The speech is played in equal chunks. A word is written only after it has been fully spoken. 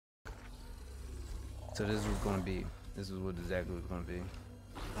So this is what's gonna be. This is what exactly it's gonna be.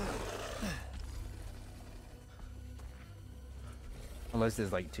 Unless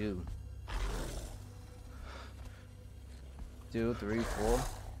there's like 2. 2, 3, 4.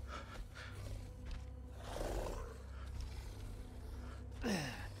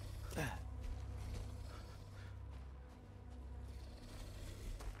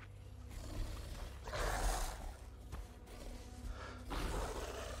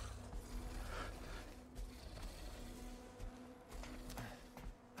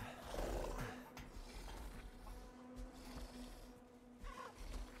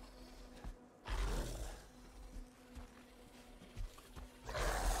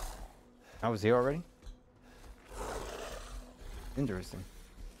 I was here already? Interesting.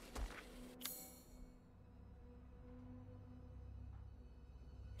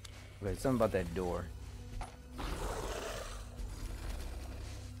 Okay, something about that door.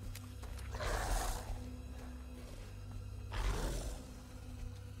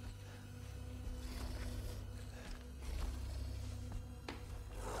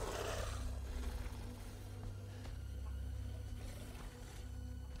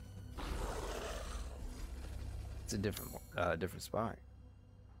 It's a different spot.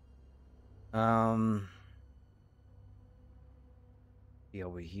 Be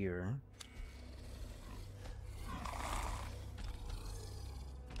over here.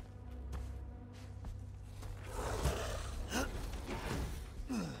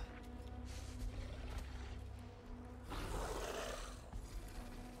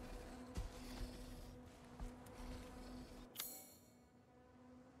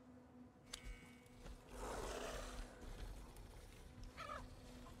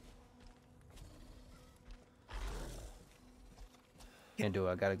 Can't do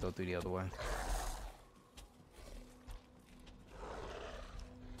it. I gotta go through the other way.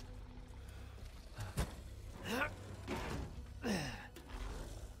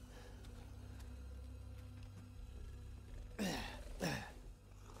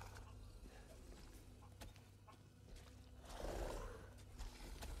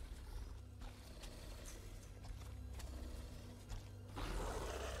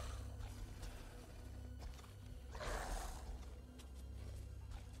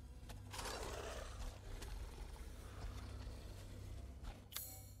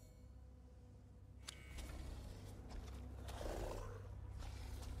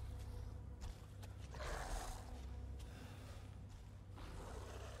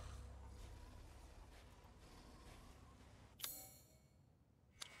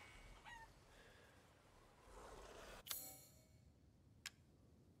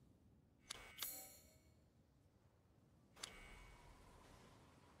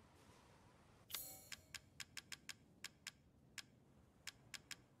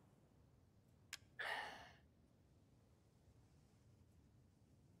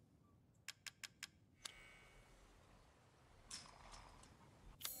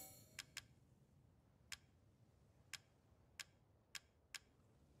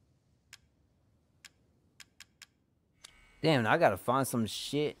 Damn, I gotta find some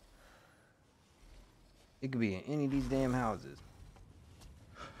shit. It could be in any of these damn houses.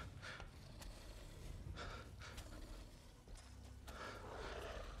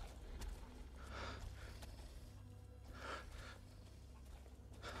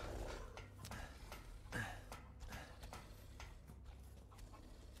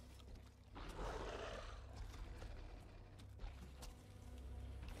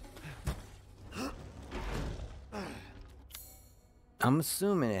 I'm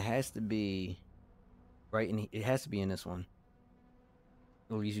assuming it has to be right in. It has to be in this one.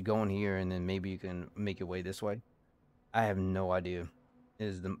 Well, you should go in here and then maybe you can make your way this way. I have no idea.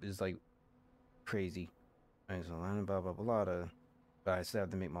 It's like crazy. Alright, so blah blah blah blah. But I still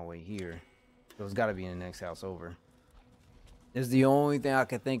have to make my way here. So it's got to be in the next house over. It's the only thing I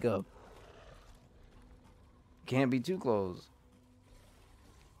can think of. Can't be too close.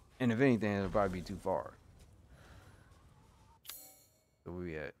 And if anything, it'll probably be too far. So where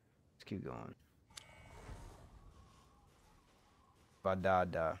we at? Let's keep going. If I die, I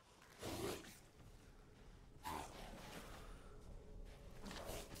die.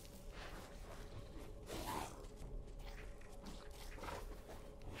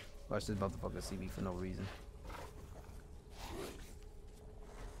 Watch this motherfucker see me for no reason.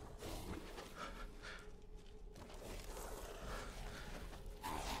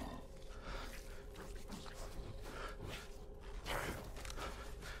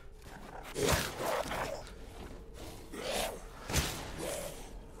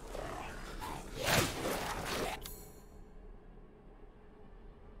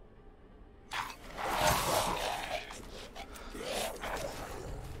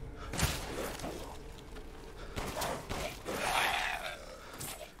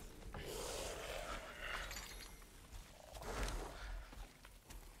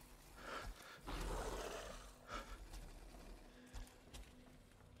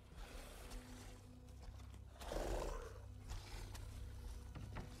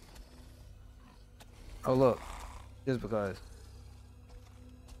 Oh look, just because.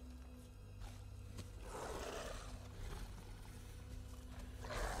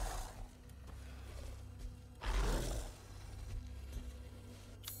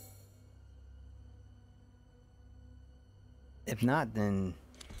 If not, then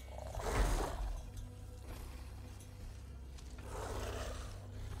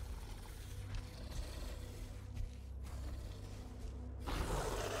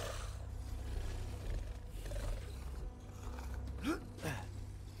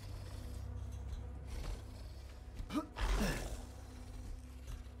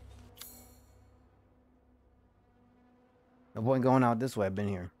no point going out this way. I've been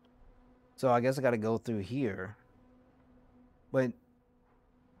here. So I guess I gotta go through here. But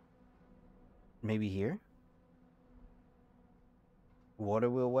maybe here? Water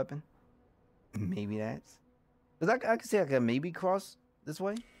wheel weapon? Maybe that's. Because I can see I can maybe cross this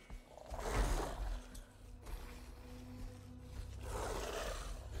way.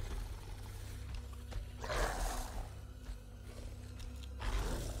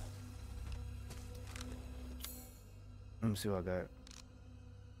 Let me see what I got.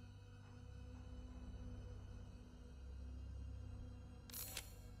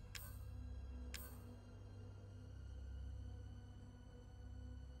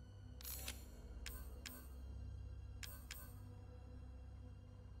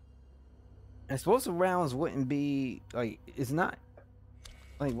 Explosive rounds wouldn't be like it's not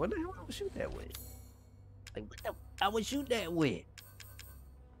like what the hell I would shoot that with? Like what the I would shoot that with?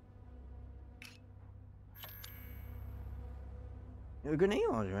 A grenade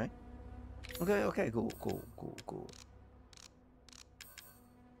launcher, right? Okay, cool.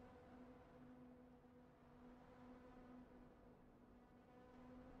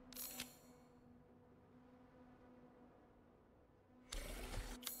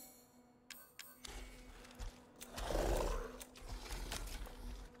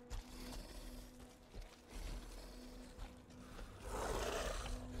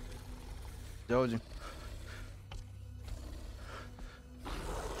 Told you.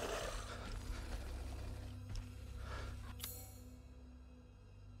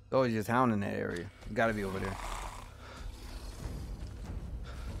 Oh, he's just hounding that area. Gotta be over there.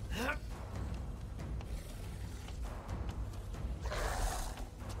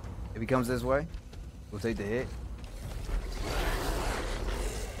 If he comes this way, we'll take the hit.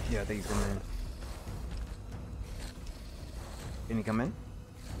 Yeah, I think he's coming in. Can he come in?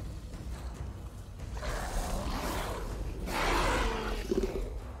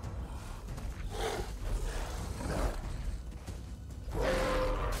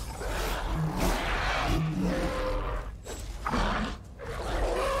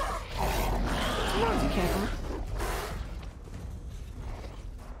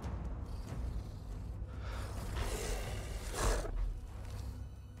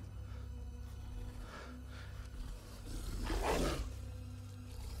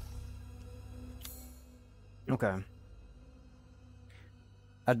 Okay.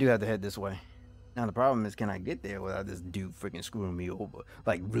 I do have to head this way. Now the problem is, can I get there without this dude freaking screwing me over,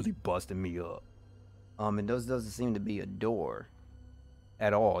 like really busting me up? And doesn't seem to be a door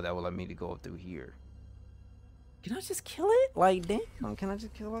at all that will let me to go through here. Can I just kill it? Like, damn, can I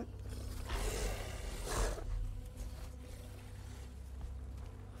just kill it?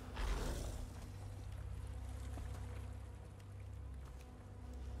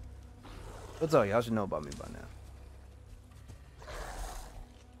 What's up? Y'all should know about me by now.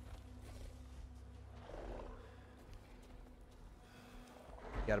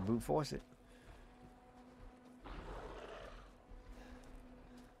 Gotta brute force it.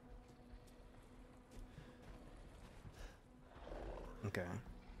 Okay.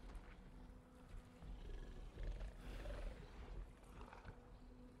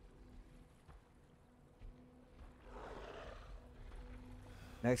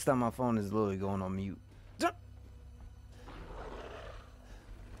 Next time my phone is literally going on mute.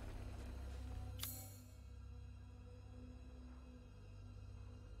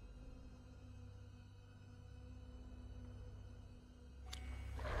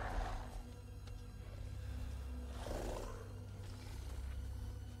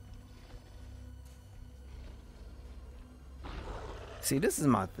 See, this is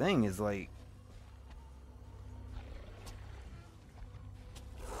my thing, is like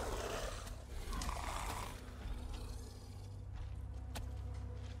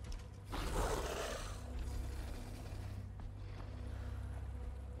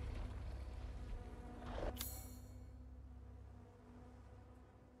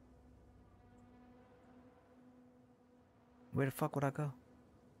where the fuck would I go?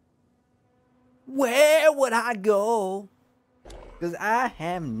 Where would I go? Because I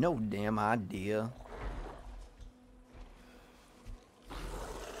have no damn idea.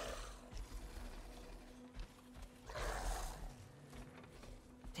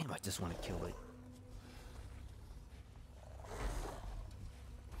 Damn, I just want to kill it.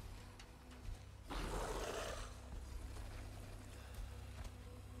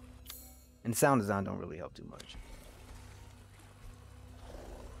 And sound design don't really help too much.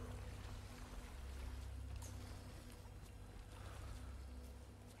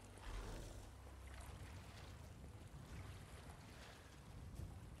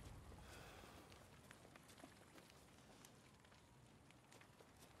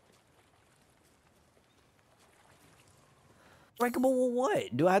 Breakable with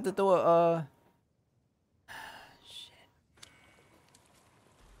what? Do I have to throw a shit.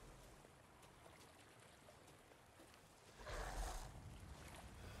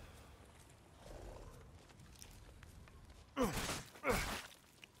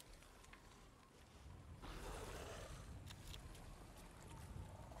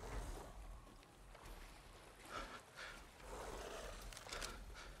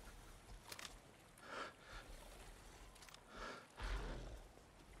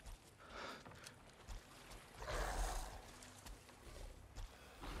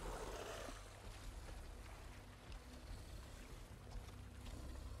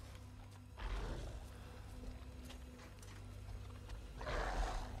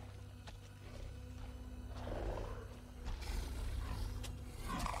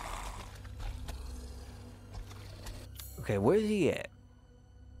 Okay, where's he at?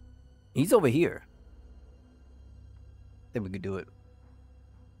 He's over here. I think we could do it.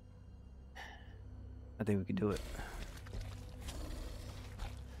 I think we could do it.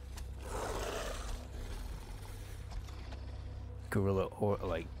 Gorilla or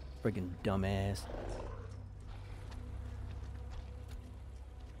like freaking dumbass.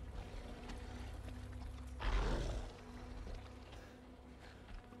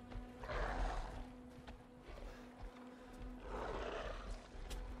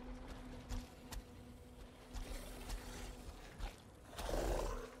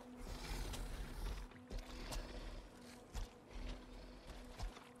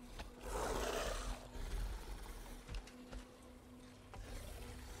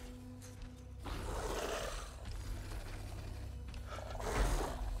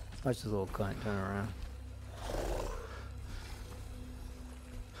 Watch this little cunt turn around.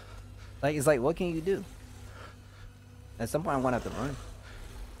 Like, it's like, what can you do? At some point, I'm gonna have to run.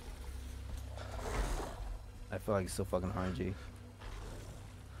 I feel like it's so fucking RNG.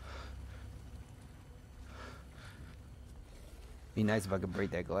 Be nice if I could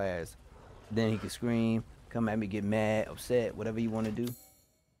break that glass. Then he could scream, come at me, get mad, upset, whatever you want to do.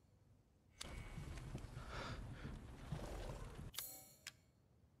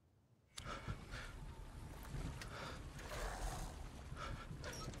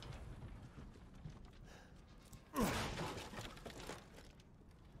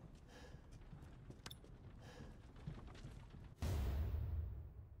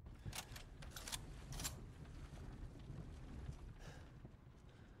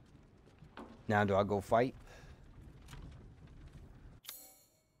 Now, do I go fight?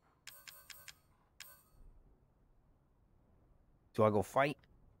 Do I go fight?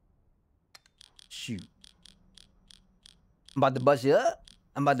 Shoot. I'm about to bust you up.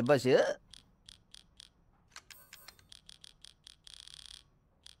 I'm about to bust you up.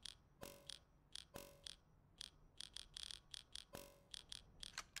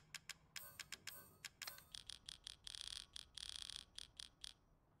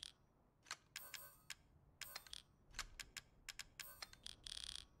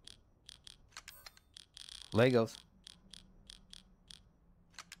 Legos.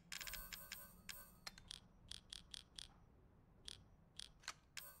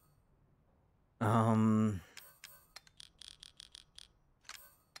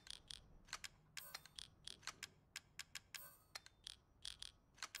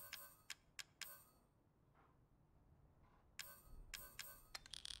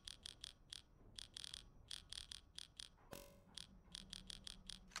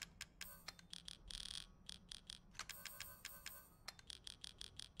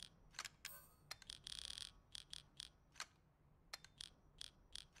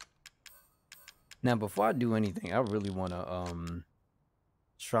 Now, before I do anything, I really want to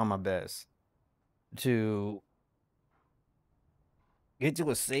try my best to get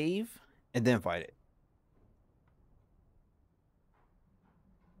to a save and then fight it.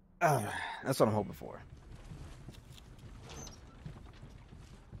 That's what I'm hoping for.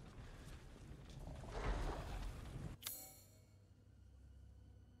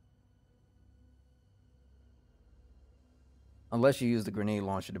 Unless you use the grenade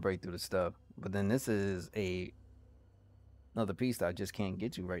launcher to break through the stuff. But then this is another piece that I just can't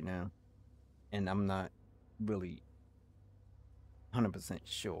get to right now. And I'm not really 100%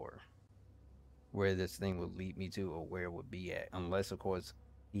 sure where this thing would lead me to or where it would be at. Unless, of course,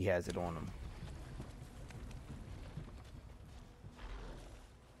 he has it on him.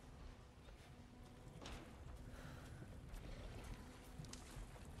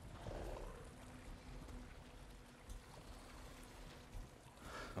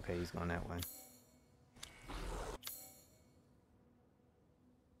 Okay, he's going that way.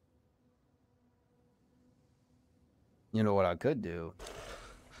 You know what I could do?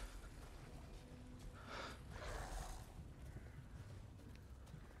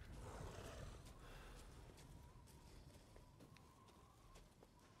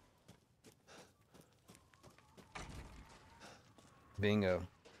 Bingo.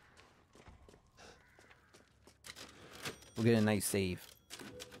 We'll get a nice save.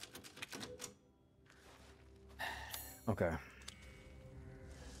 Okay.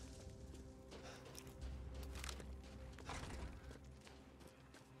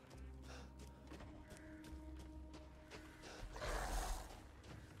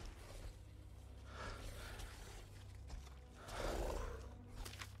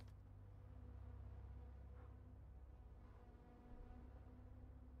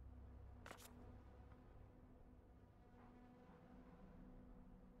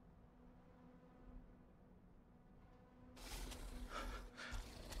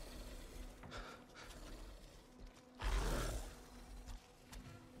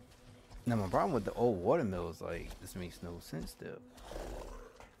 Now, my problem with the old watermill is, like, this makes no sense still.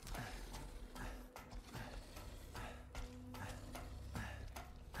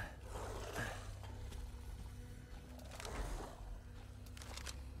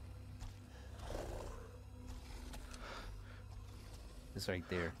 It's right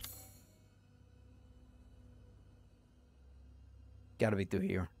there. Gotta be through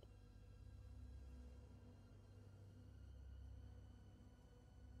here.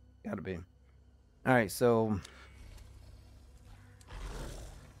 Gotta be. All right, so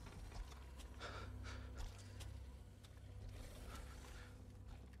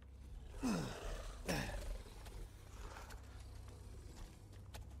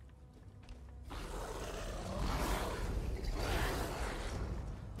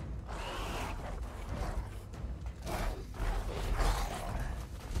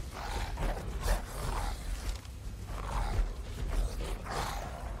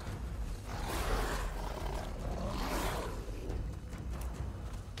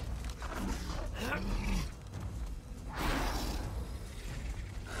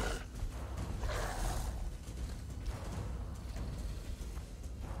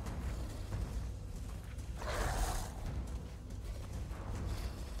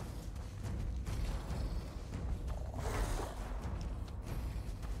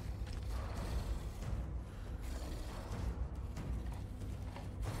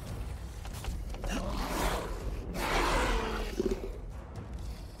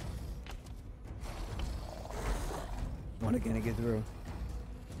one again to get through.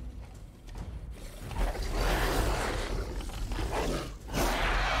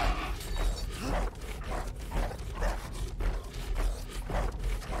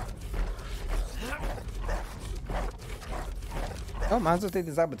 Oh, might as well take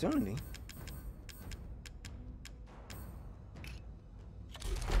this opportunity.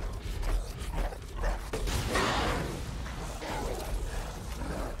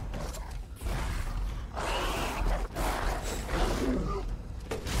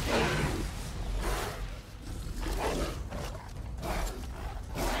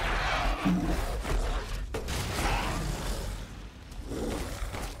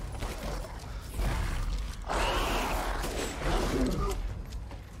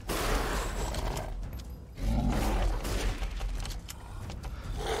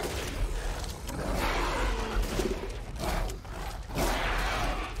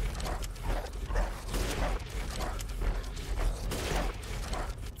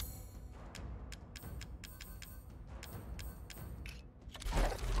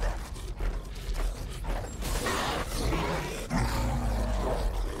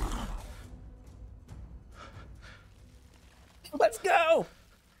 Let's go!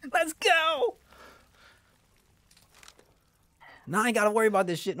 Let's go! Now I ain't gotta worry about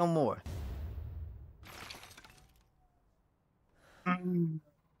this shit no more.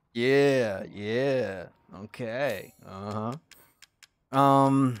 Yeah, yeah. Okay. Uh-huh.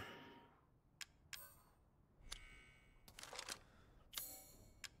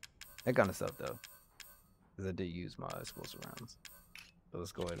 That kind of stuff though. because I did use my explosive rounds. So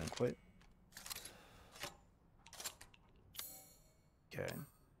let's go ahead and quit. Okay.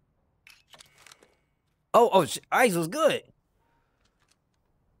 Oh, ice was good.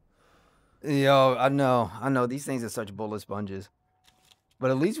 Yo, I know. These things are such bullet sponges.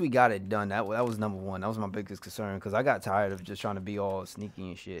 But at least we got it done. That was number one. That was my biggest concern because I got tired of just trying to be all sneaky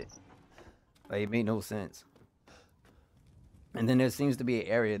and shit. Like, it made no sense. And then there seems to be an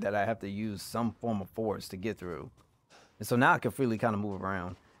area that I have to use some form of force to get through. And so now I can freely kind of move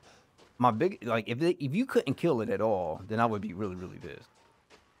around. My big, like, if you couldn't kill it at all, then I would be really, really pissed.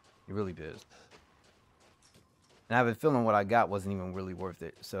 Really pissed. And I have a feeling what I got wasn't even really worth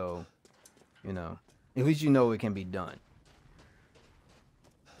it. So, you know, at least you know it can be done.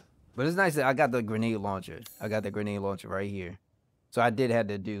 But it's nice that I got the grenade launcher. I got the grenade launcher right here. So I did have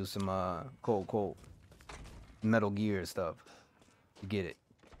to do some cold Metal Gear stuff to get it.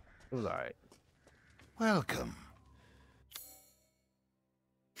 It was alright. Welcome.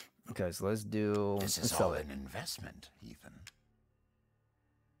 Okay, so let's do. This is all an investment, Ethan.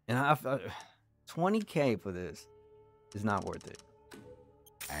 And I 20K for this is not worth it.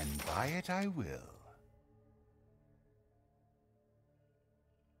 And buy it I will.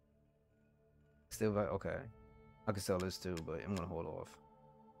 Still, okay. I could sell this too, but I'm gonna hold off.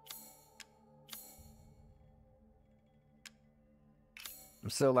 I'm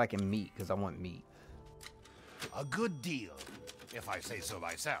still liking meat because I want meat. A good deal, if I say so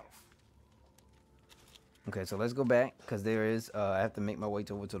myself. Okay, so let's go back because there is. I have to make my way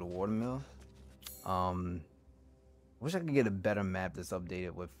over to the watermill. Wish I could get a better map that's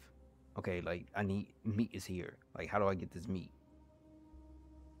updated with. Okay, like I need meat is here. Like, how do I get this meat?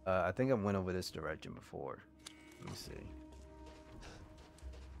 I think I went over this direction before. Let me see.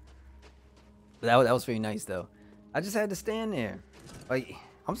 But that was very nice though. I just had to stand there. Like,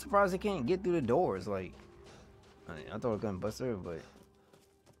 I'm surprised I can't get through the doors. Like, I thought I couldn't bust through, but it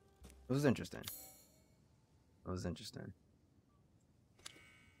was interesting. It was interesting.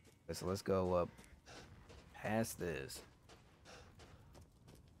 Okay, so let's go up past this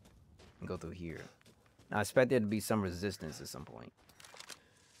and go through here. Now, I expect there to be some resistance at some point.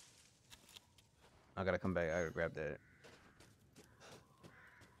 I gotta come back. I gotta grab that.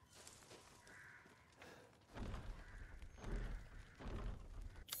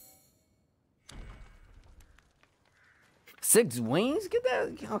 Six wings? Get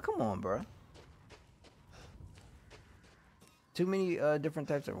that. Oh, come on, bro. Too many different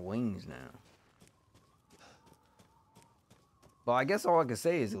types of wings now. Well, I guess all I can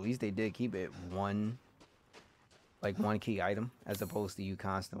say is at least they did keep it one key item, as opposed to you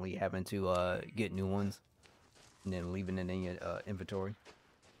constantly having to get new ones and then leaving it in your inventory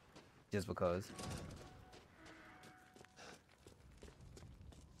just because.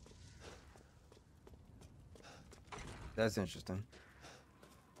 That's interesting.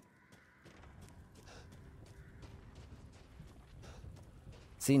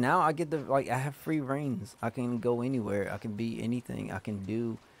 See, now I get I have free reigns. I can go anywhere. I can be anything. I can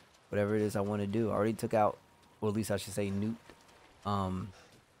do whatever it is I want to do. I already took out, or at least I should say nuked, some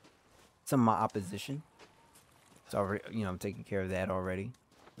of my opposition. So, already, I'm taking care of that already.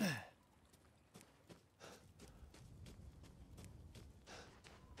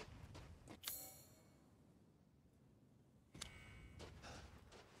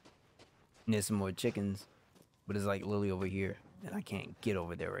 And there's some more chickens, but it's like literally over here, and I can't get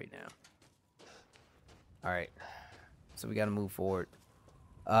over there right now. All right, so we got to move forward.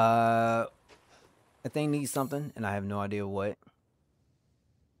 That thing needs something, and I have no idea what.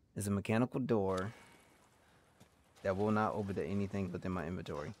 There's a mechanical door that will not open to anything within my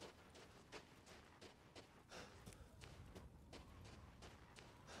inventory.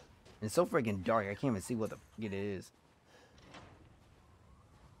 It's so freaking dark, I can't even see what the fuck it is.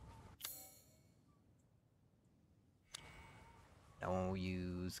 That one we'll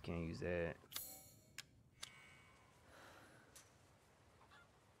use, can't use that.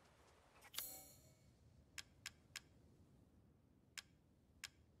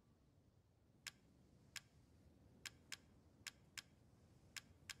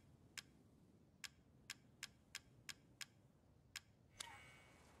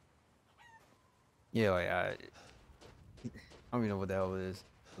 Yeah, like, I don't even know what the hell it is.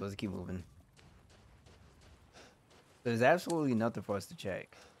 Let's keep moving. There's absolutely nothing for us to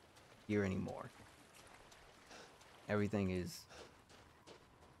check here anymore. Everything is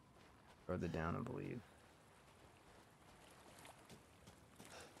further down, I believe.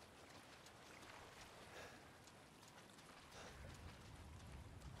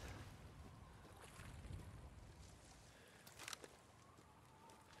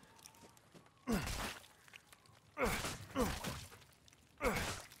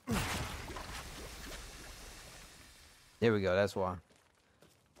 There we go. That's why.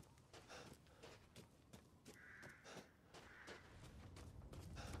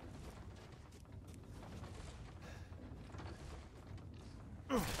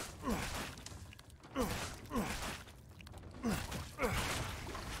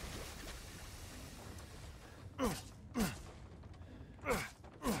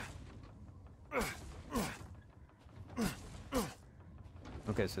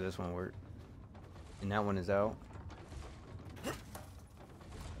 Okay, so this one worked. And that one is out.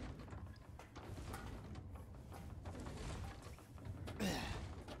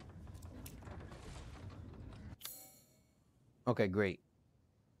 Okay, great.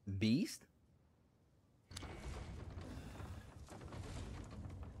 Beast?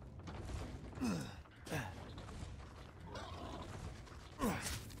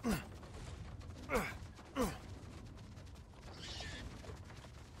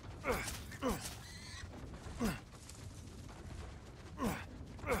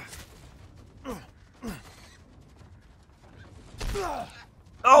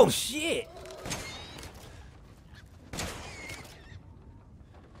 Oh, shit!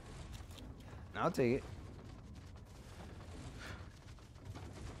 I'll take it.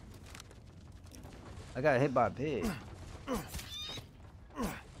 I got hit by a pig.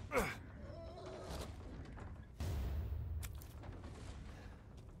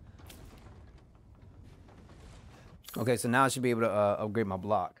 Okay, so now I should be able to upgrade my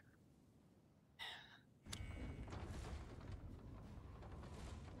block.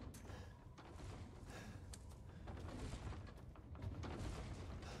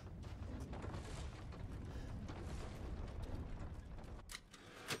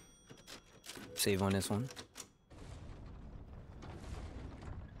 Save on this one.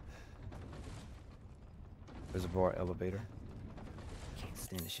 Reservoir elevator. Can't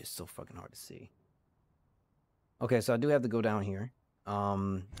stand this shit. So fucking hard to see. Okay, so I do have to go down here. I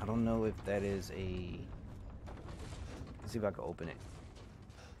don't know if that is a. Let's see if I can open it.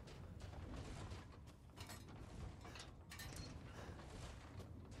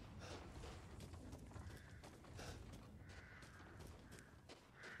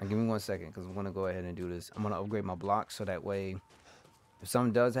 Now, give me 1 second, because I'm gonna go ahead and do this. I'm gonna upgrade my block so that way, if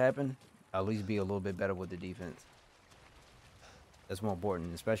something does happen, I'll at least be a little bit better with the defense. That's more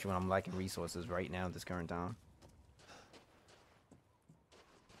important, especially when I'm lacking resources right now at this current time.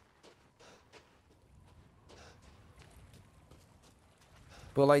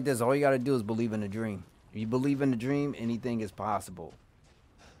 But like this, all you gotta do is believe in the dream. If you believe in the dream, anything is possible,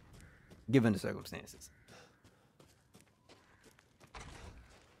 given the circumstances.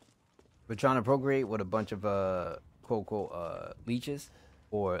 We're trying to procreate with a bunch of quote unquote leeches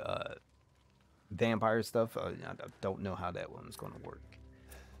or vampire stuff. I don't know how that one's gonna work.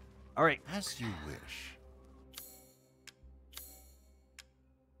 All right. As you wish.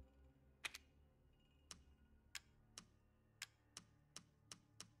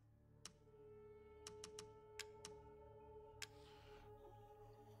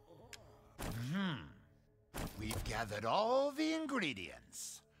 We've gathered all the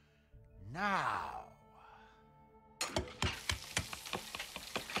ingredients. Now...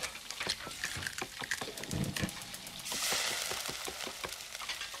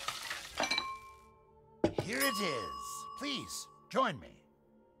 here it is. Please, join me.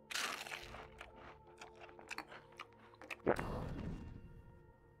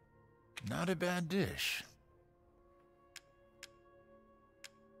 Not a bad dish.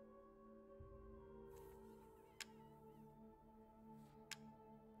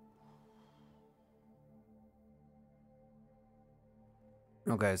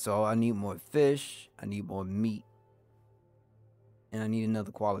 Okay, so I need more fish, I need more meat, and I need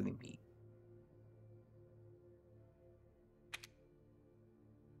another quality meat.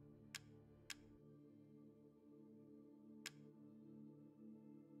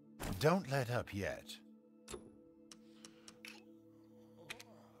 Don't let up yet.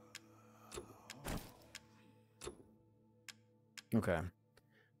 Okay,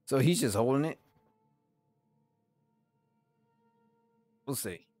 so he's just holding it. We'll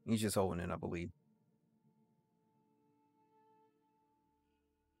see. He's just holding it, I believe.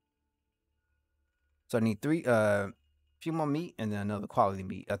 So I need few more meat and then another quality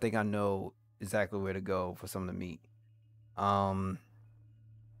meat. I think I know exactly where to go for some of the meat. Let's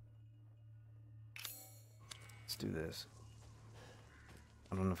do this.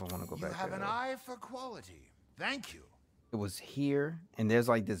 I don't know if I want to go back there. You have an eye for quality. Thank you. It was here, and there's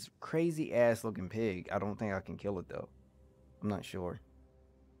like this crazy ass looking pig. I don't think I can kill it though. I'm not sure.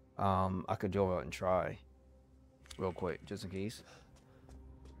 I could go out and try real quick, just in case.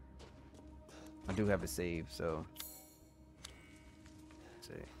 I do have a save, so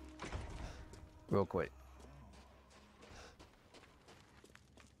see. Real quick.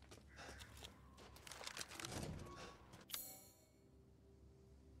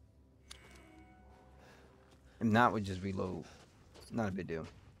 If not, we just reload. It's not a big deal.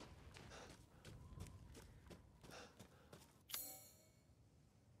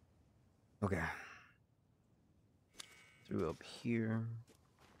 Okay. Through up here.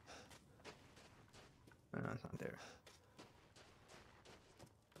 Oh, no, it's not there.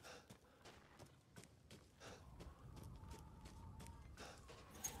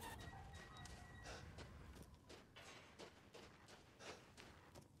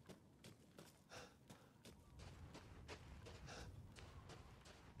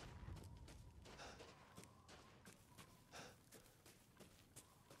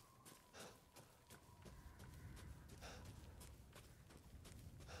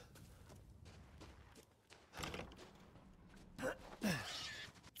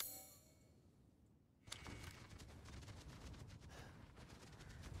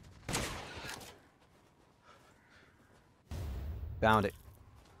 Found it.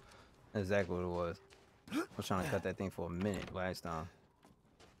 That's exactly what it was. I was trying to cut that thing for a minute last time.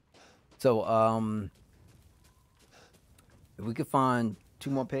 So, if we could find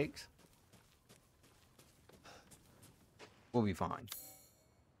 2 more pigs, we'll be fine.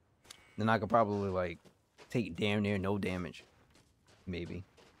 Then I could probably, like, take damn near no damage. Maybe.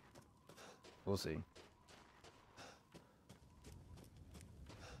 We'll see.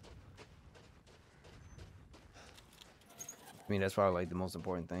 I mean, that's probably, like, the most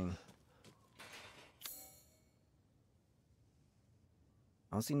important thing.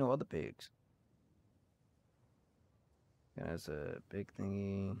 I don't see no other pigs. Yeah, that's a big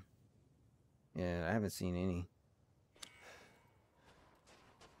thingy. Yeah, I haven't seen any.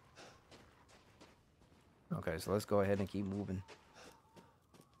 Okay, so let's go ahead and keep moving.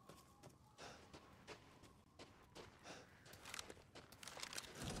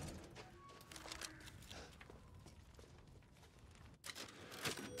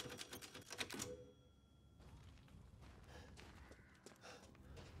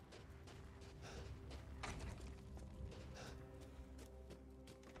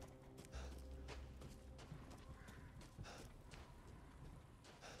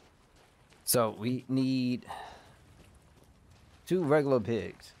 So we need 2 regular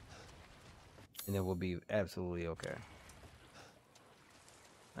pigs, and then we'll be absolutely okay.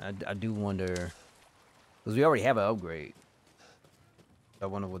 I do wonder, because we already have an upgrade. I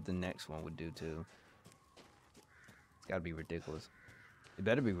wonder what the next one would do too. It's got to be ridiculous. It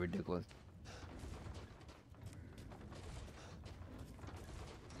better be ridiculous.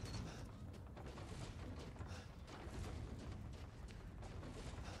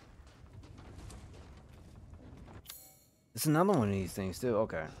 It's another one of these things too.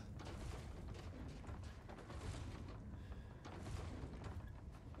 Okay.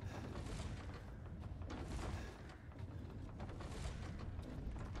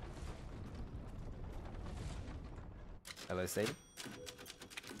 Let's save it.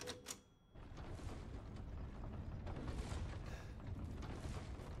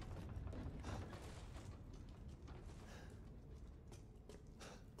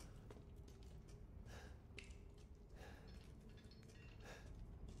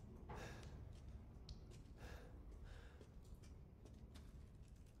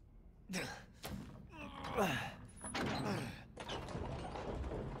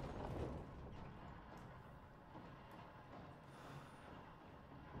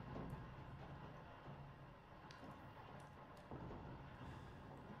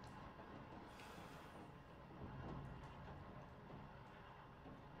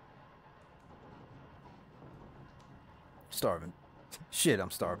 Starving. Shit, I'm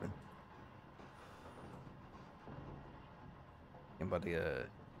starving. I'm about to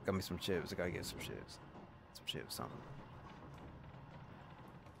got me some chips. I gotta get some chips. Some chips, something.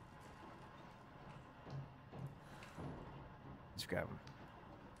 Just grab them.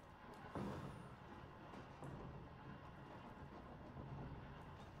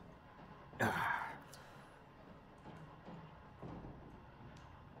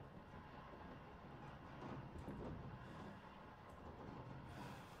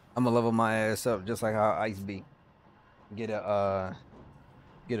 I'm gonna level my ass up just like how Ice be. Get a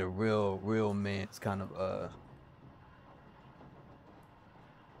real man's kind of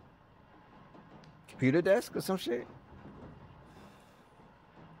computer desk or some shit.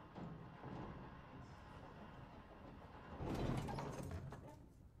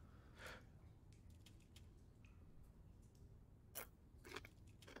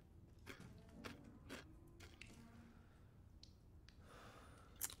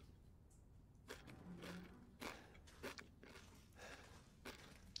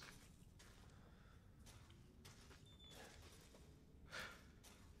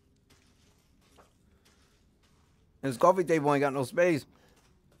 This coffee table ain't got no space.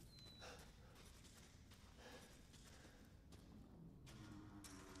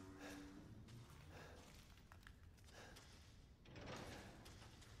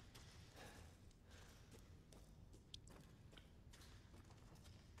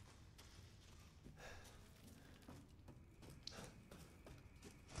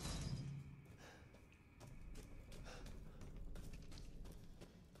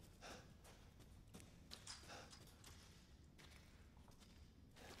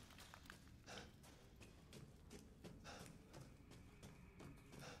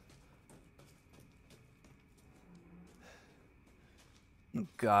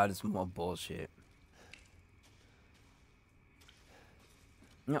 God, it's more bullshit.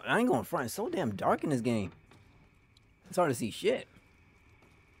 No, I ain't going front. It's so damn dark in this game. It's hard to see shit.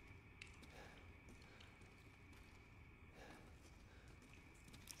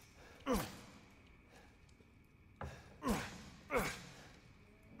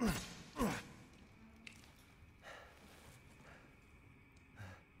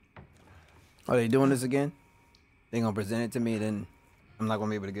 Are they doing this again? They gonna present it to me, then I'm not gonna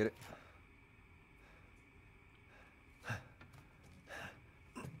be able to get it.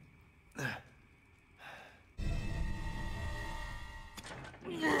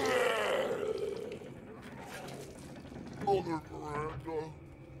 Mother Miranda,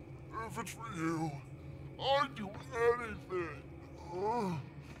 if it's for you, I'd do anything.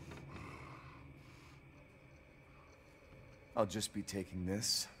 I'll just be taking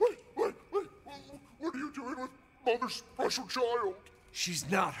this. Wait. What are you doing with Mother's special child? She's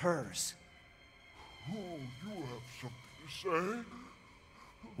not hers. Oh, you have something to say?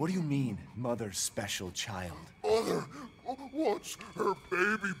 What do you mean, mother's special child? Mother wants her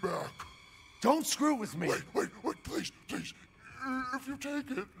baby back. Don't screw with me! Wait, please. If you take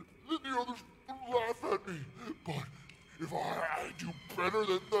it, then the others will laugh at me. But if I do better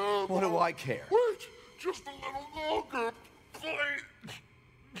than them... What do I care? Wait, just a little longer, please.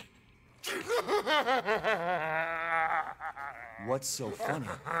 What's so funny?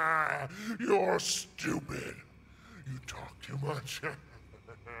 You're stupid. You talk too much.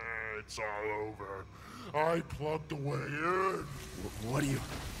 It's all over. I plugged the way in. What do you...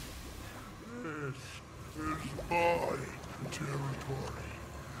 This is my territory.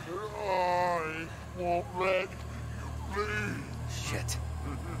 And I won't let you leave. Shit.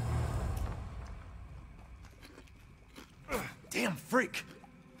 Damn freak!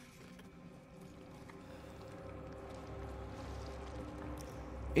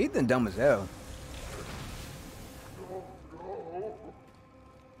 Ethan dumb as hell.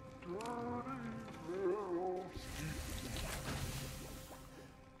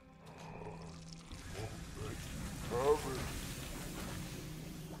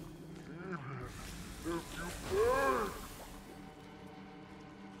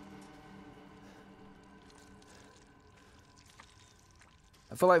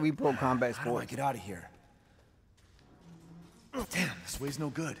 I feel like we pro combat How do I sports. get out of here? Damn, this way's no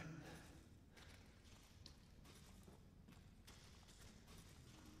good.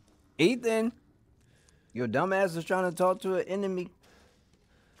 Ethan, your dumbass is trying to talk to an enemy.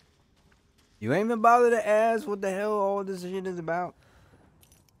 You ain't even bothered to ask what the hell all this shit is about.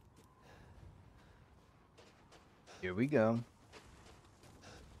 Here we go.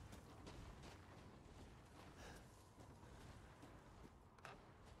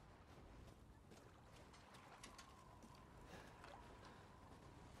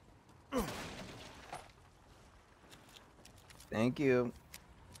 Thank you.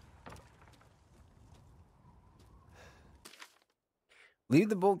 Leave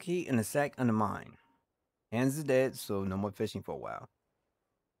the boat key in the sack under mine. Hans is dead, so no more fishing for a while.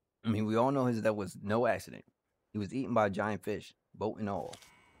 I mean, we all know his death was no accident. He was eaten by a giant fish, boat and all.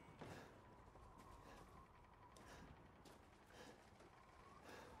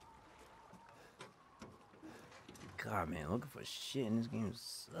 God, man, looking for shit in this game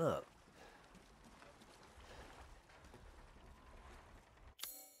sucks.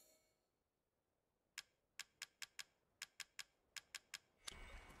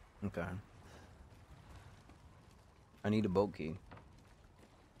 Okay. I need a boat key.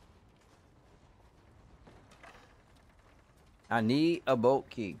 I need a boat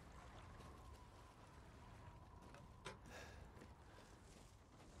key.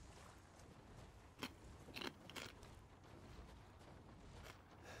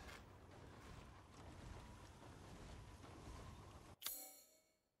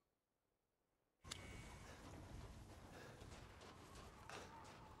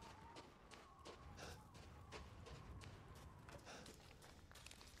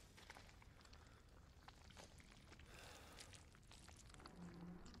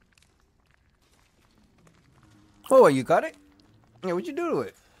 Oh, you cut it? Yeah, what'd you do to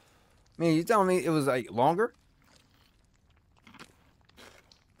it? I mean, you telling me it was like longer?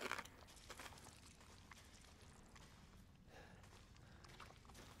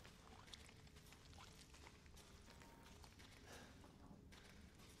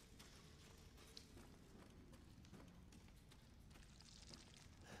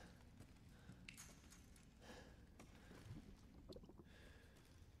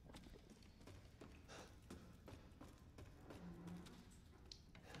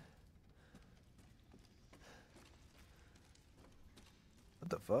 What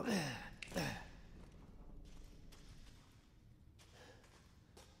the fuck?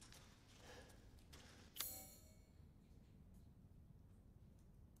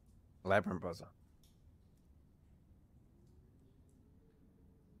 Labyrinth puzzle.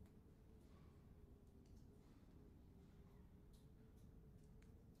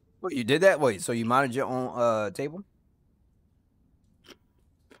 What, you did that? Wait, so you modded your own table?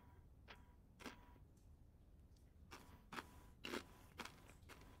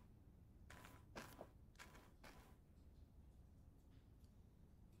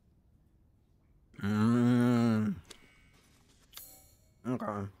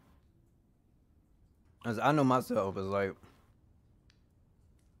 Okay. 'Cause I know myself is like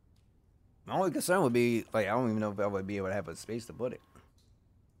my only concern would be like I don't even know if I would be able to have a space to put it.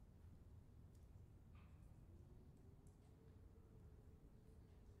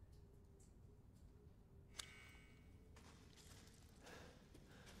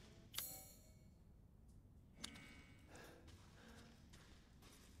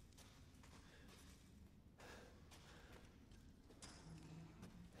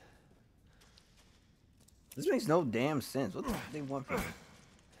 This makes no damn sense. What the fuck they want from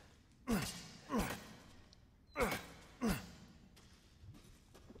me?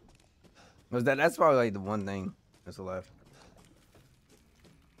 Was that's probably like the one thing that's left.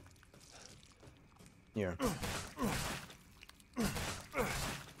 Here.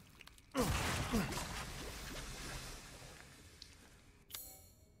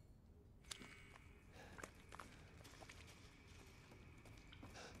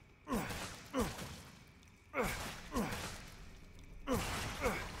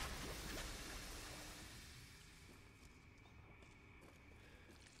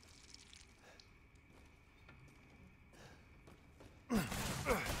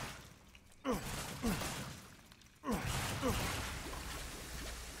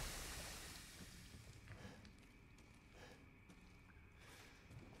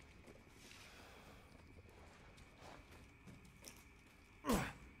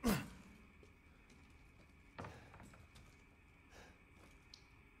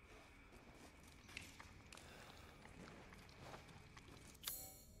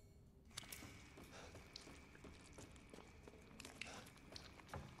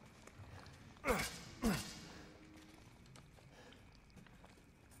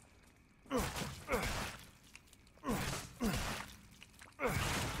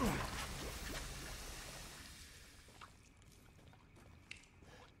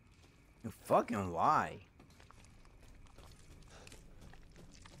 Fucking why?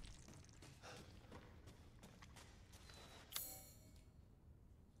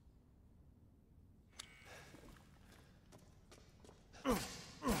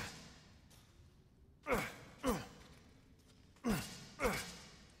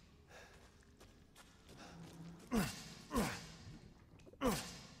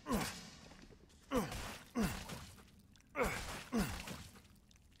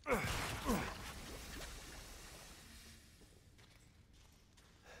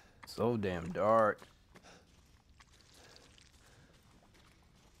 So damn dark.